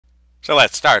So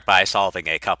let's start by solving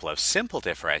a couple of simple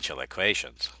differential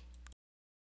equations.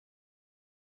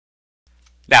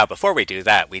 Now, before we do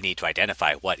that, we need to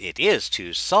identify what it is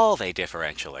to solve a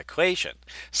differential equation.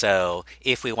 So,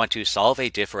 if we want to solve a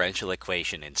differential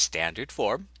equation in standard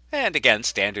form, and again,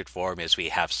 standard form is we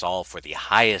have solved for the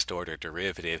highest order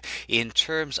derivative in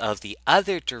terms of the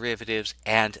other derivatives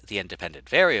and the independent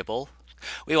variable,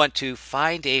 we want to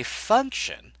find a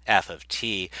function, f of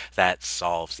t, that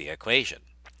solves the equation.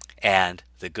 And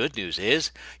the good news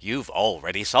is you've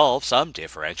already solved some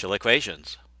differential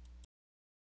equations.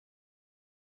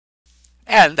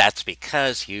 And that's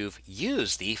because you've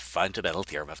used the fundamental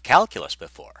theorem of calculus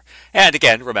before. And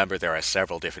again, remember there are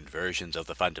several different versions of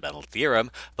the fundamental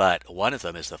theorem, but one of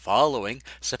them is the following.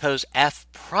 Suppose f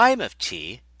prime of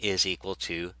t is equal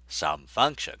to some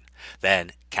function.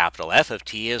 Then capital F of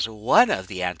t is one of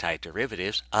the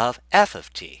antiderivatives of f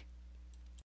of t.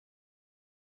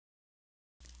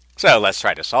 So let's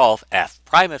try to solve f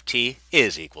prime of t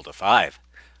is equal to 5.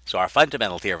 So our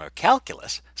fundamental theorem of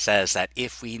calculus says that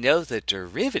if we know the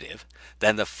derivative,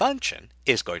 then the function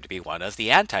is going to be one of the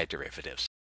antiderivatives.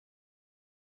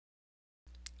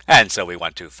 And so we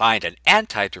want to find an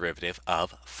antiderivative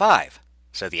of 5.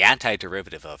 So the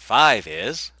antiderivative of 5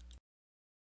 is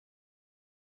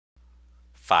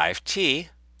 5t.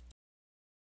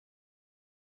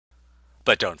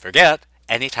 But don't forget,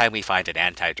 anytime we find an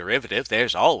antiderivative,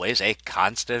 there's always a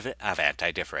constant of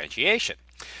antidifferentiation.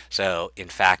 So, in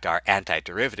fact, our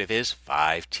antiderivative is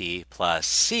 5t plus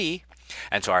c,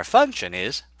 and so our function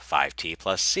is 5t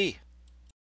plus c.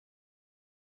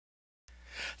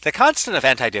 The constant of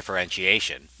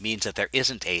antidifferentiation means that there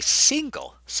isn't a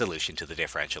single solution to the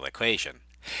differential equation.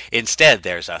 Instead,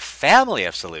 there's a family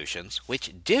of solutions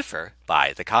which differ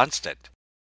by the constant.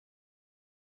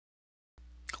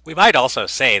 We might also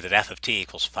say that f of t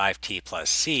equals 5t plus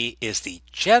c is the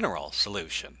general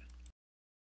solution.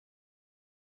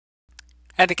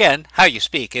 And again, how you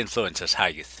speak influences how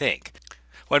you think.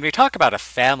 When we talk about a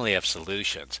family of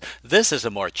solutions, this is a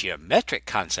more geometric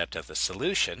concept of the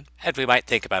solution, and we might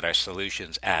think about our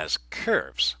solutions as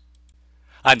curves.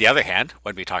 On the other hand,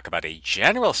 when we talk about a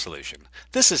general solution,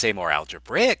 this is a more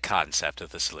algebraic concept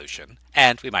of the solution,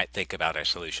 and we might think about our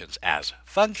solutions as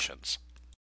functions.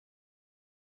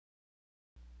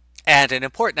 And an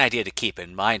important idea to keep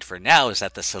in mind for now is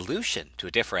that the solution to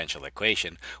a differential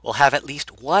equation will have at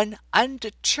least one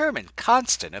undetermined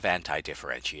constant of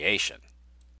antidifferentiation.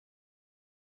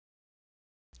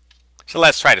 So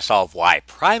let's try to solve y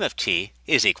prime of t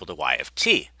is equal to y of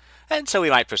t. And so we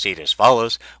might proceed as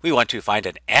follows. We want to find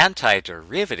an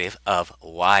antiderivative of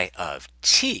y of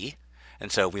t.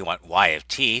 And so we want y of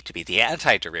t to be the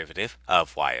antiderivative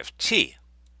of y of t.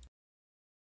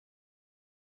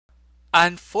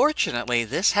 Unfortunately,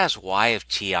 this has y of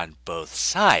t on both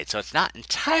sides, so it's not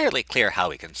entirely clear how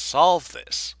we can solve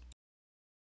this.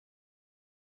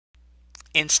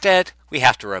 Instead, we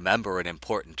have to remember an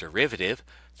important derivative.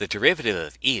 The derivative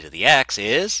of e to the x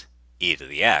is e to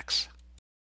the x.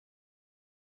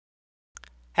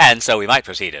 And so we might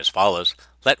proceed as follows.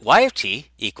 Let y of t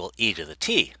equal e to the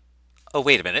t. Oh,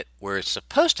 wait a minute. We're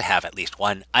supposed to have at least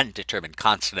one undetermined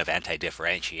constant of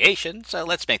antidifferentiation, so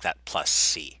let's make that plus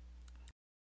c.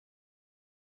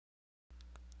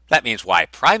 That means y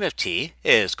prime of t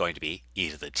is going to be e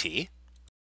to the t.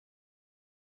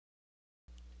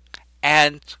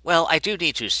 And, well, I do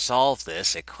need to solve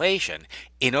this equation.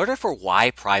 In order for y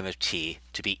prime of t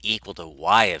to be equal to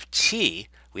y of t,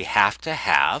 we have to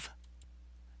have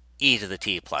e to the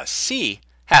t plus c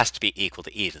has to be equal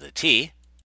to e to the t.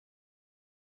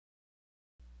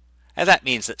 And that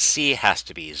means that c has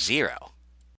to be 0.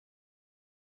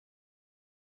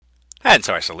 And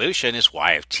so our solution is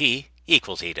y of t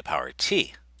equals e to the power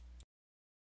t.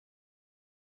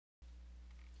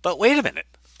 But wait a minute.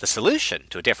 The solution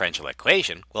to a differential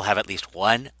equation will have at least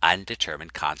one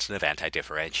undetermined constant of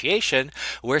antidifferentiation.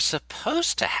 We're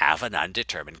supposed to have an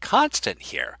undetermined constant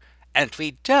here, and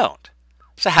we don't.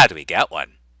 So how do we get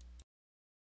one?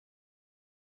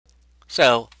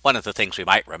 So one of the things we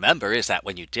might remember is that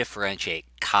when you differentiate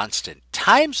constant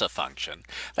times a function,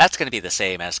 that's going to be the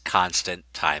same as constant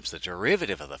times the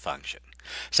derivative of the function.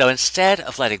 So instead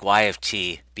of letting y of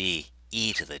t be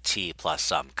e to the t plus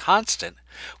some constant,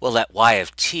 we'll let y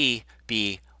of t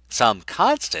be some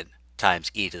constant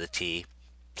times e to the t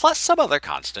plus some other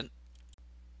constant.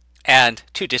 And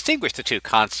to distinguish the two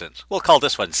constants, we'll call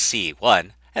this one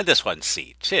c1 and this one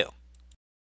c2.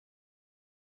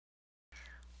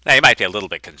 Now you might be a little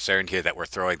bit concerned here that we're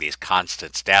throwing these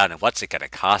constants down and what's it going to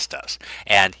cost us?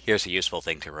 And here's a useful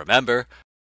thing to remember.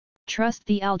 Trust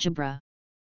the algebra.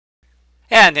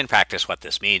 And in practice, what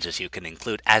this means is you can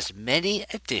include as many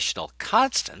additional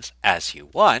constants as you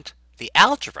want. The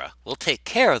algebra will take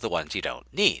care of the ones you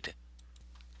don't need.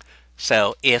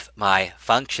 So if my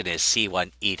function is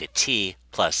c1 e to t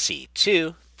plus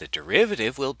c2, the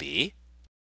derivative will be,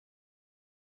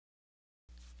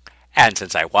 and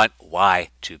since I want y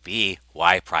to be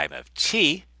y prime of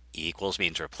t, equals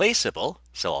means replaceable,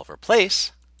 so I'll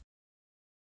replace.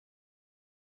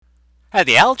 And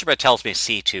the algebra tells me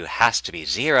c2 has to be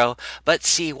 0, but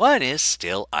c1 is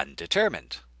still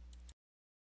undetermined.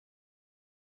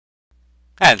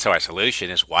 And so our solution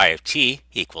is y of t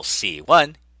equals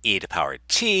c1 e to the power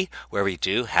t, where we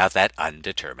do have that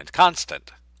undetermined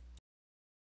constant.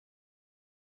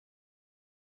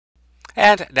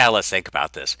 And now let's think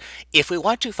about this. If we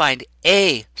want to find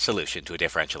a solution to a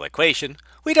differential equation,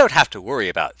 we don't have to worry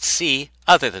about c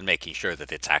other than making sure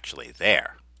that it's actually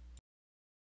there.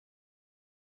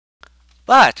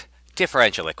 But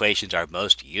differential equations are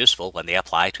most useful when they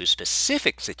apply to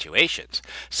specific situations,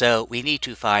 so we need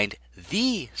to find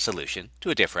the solution to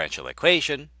a differential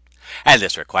equation, and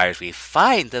this requires we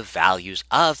find the values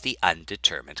of the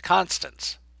undetermined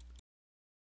constants.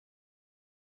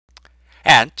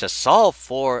 And to solve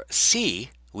for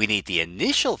c, we need the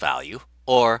initial value,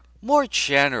 or more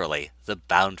generally, the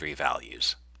boundary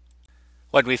values.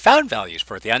 When we found values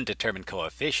for the undetermined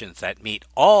coefficients that meet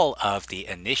all of the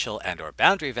initial and/or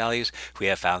boundary values, we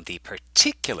have found the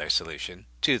particular solution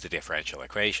to the differential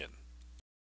equation.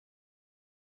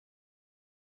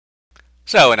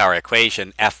 So in our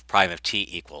equation f prime of t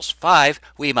equals 5,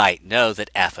 we might know that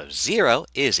f of 0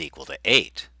 is equal to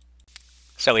 8.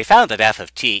 So we found that f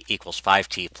of t equals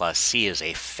 5t plus c is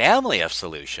a family of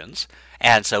solutions,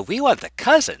 and so we want the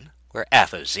cousin where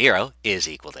f of 0 is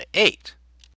equal to 8.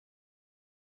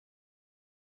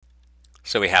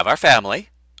 So we have our family,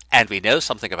 and we know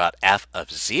something about f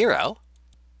of 0.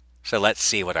 So let's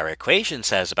see what our equation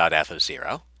says about f of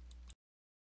 0.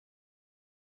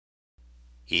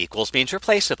 Equals means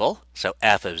replaceable, so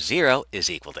f of 0 is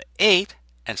equal to 8,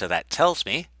 and so that tells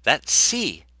me that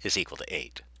c is equal to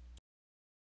 8.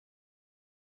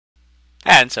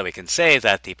 And so we can say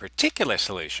that the particular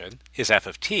solution is f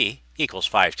of t equals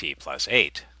 5t plus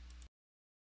 8.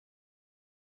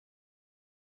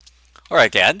 Or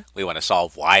again, we want to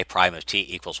solve y prime of t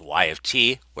equals y of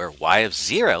t, where y of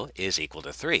 0 is equal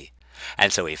to 3.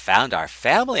 And so we found our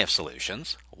family of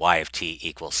solutions, y of t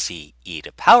equals c e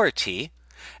to the power t,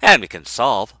 and we can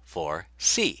solve for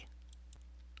c.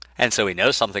 And so we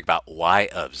know something about y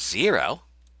of 0.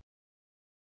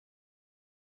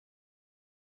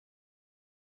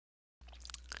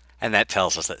 And that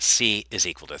tells us that c is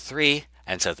equal to 3,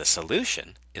 and so the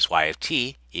solution is y of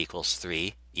t equals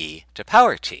 3e to the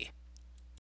power t.